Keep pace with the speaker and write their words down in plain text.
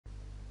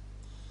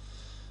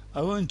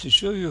I want to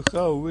show you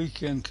how we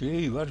can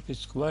create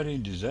WordPress query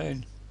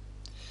design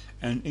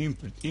and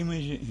import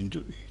image into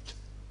it.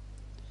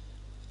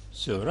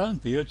 So run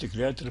Peyote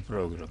Creator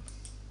program.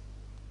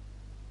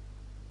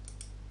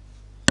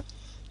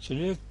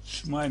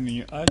 Select My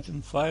Menu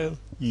Item, File,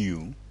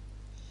 New.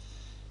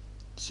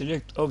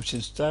 Select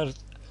Option Start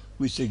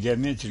with a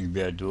geometric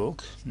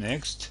beardwalk.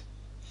 Next.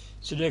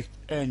 Select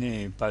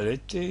any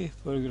palette,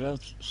 for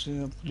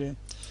example,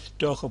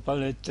 Toho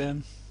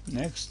palette.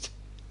 Next.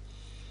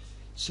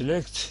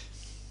 Select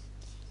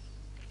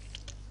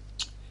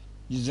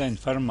Design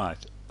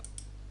Format,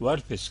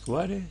 WordPress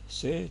query.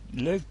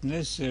 Select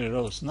necessary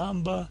rows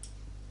number,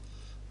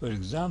 for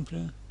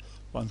example,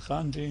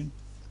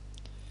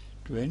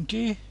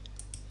 120.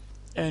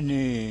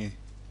 Any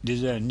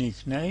design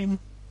nickname,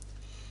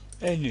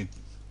 any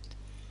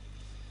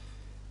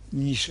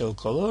initial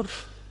color,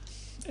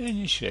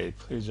 any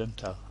shape,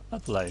 horizontal.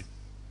 Apply.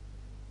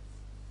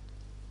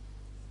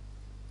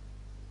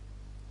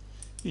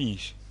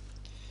 Finish.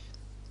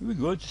 We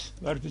got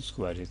WordPress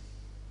query.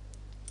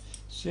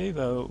 Save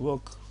our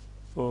work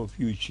for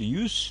future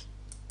use.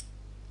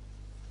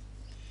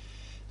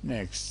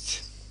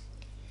 Next,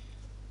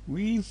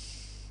 we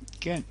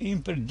can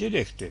import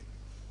directly.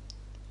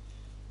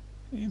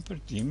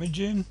 Import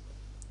image,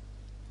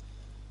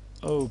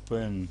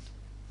 open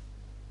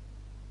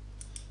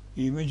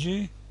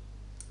image,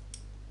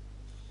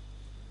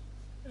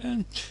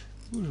 and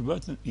push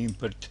button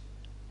import.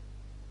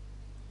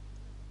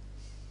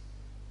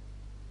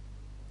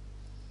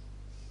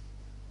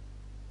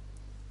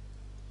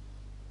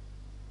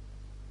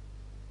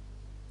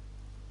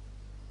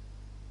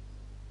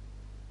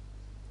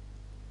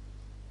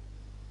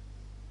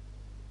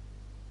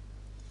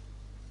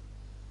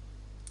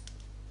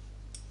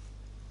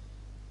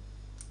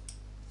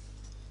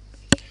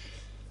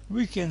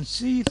 We can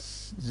see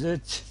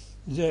that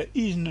there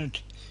is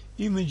not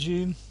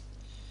image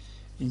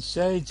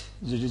inside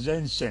the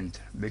design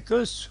center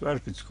because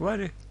WordPress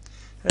query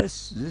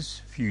has this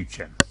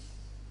feature.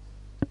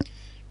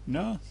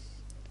 Now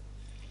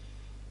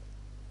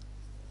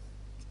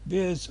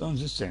based on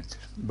the center,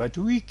 but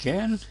we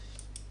can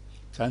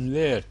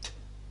convert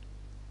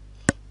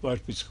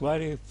WordPress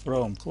query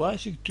from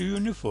classic to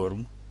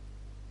uniform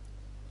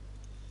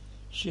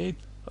shape.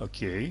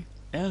 Okay,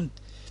 and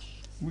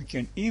we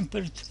can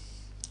import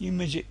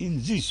image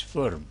in this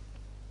form.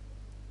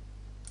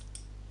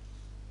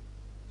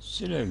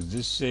 Select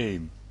the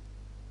same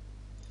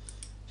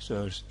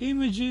source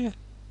image,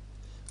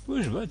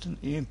 push button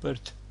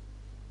import.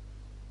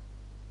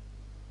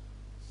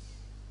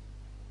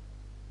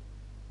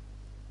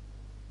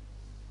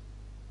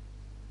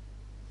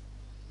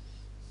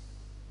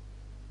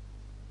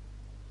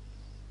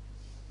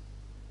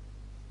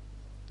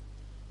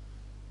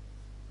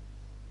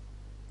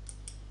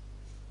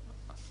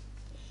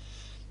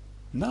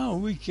 Now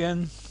we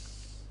can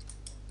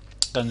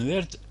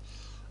convert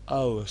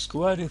our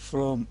query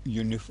from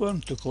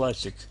uniform to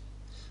classic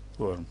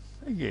form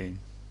again.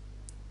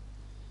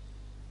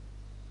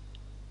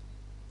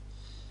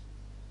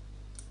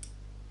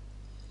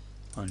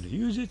 Only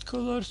use it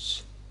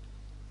colors.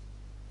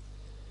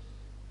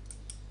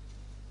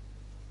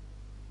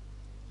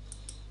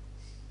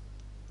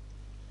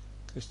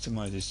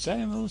 Customize the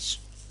styles.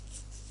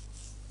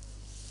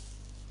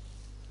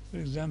 For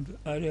example,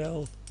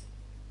 Arial.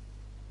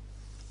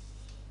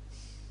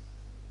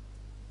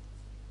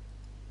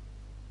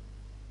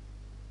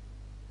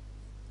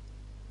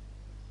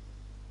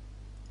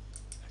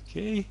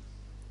 Okay,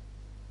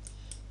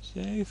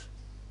 save,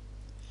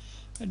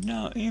 and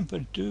now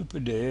import to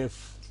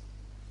PDF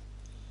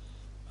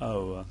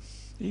our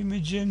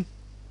image,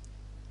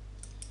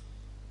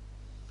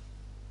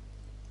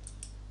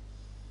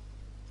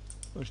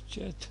 for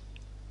chat,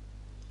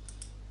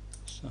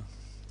 so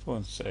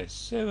font size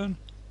 7,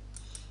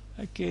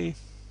 okay.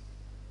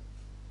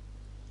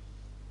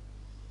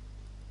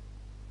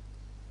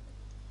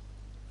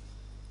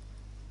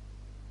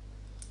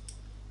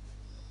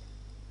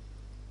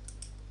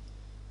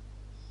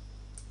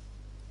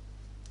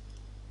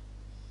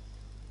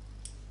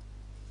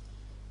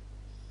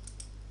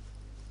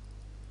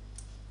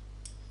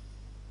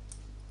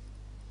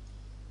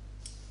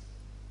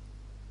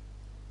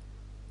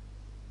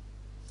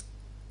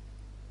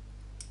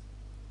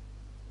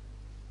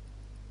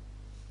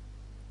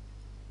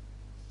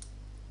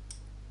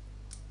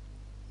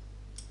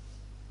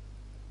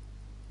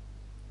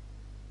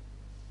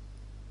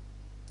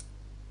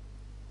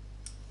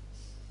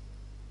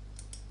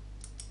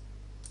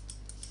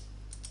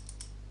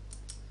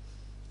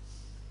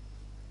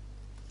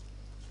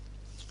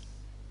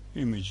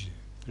 Image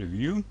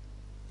preview,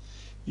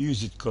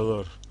 use it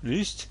color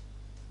list,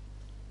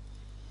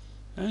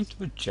 and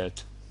put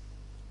chat.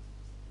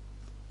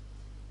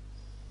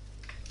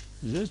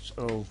 That's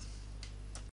all.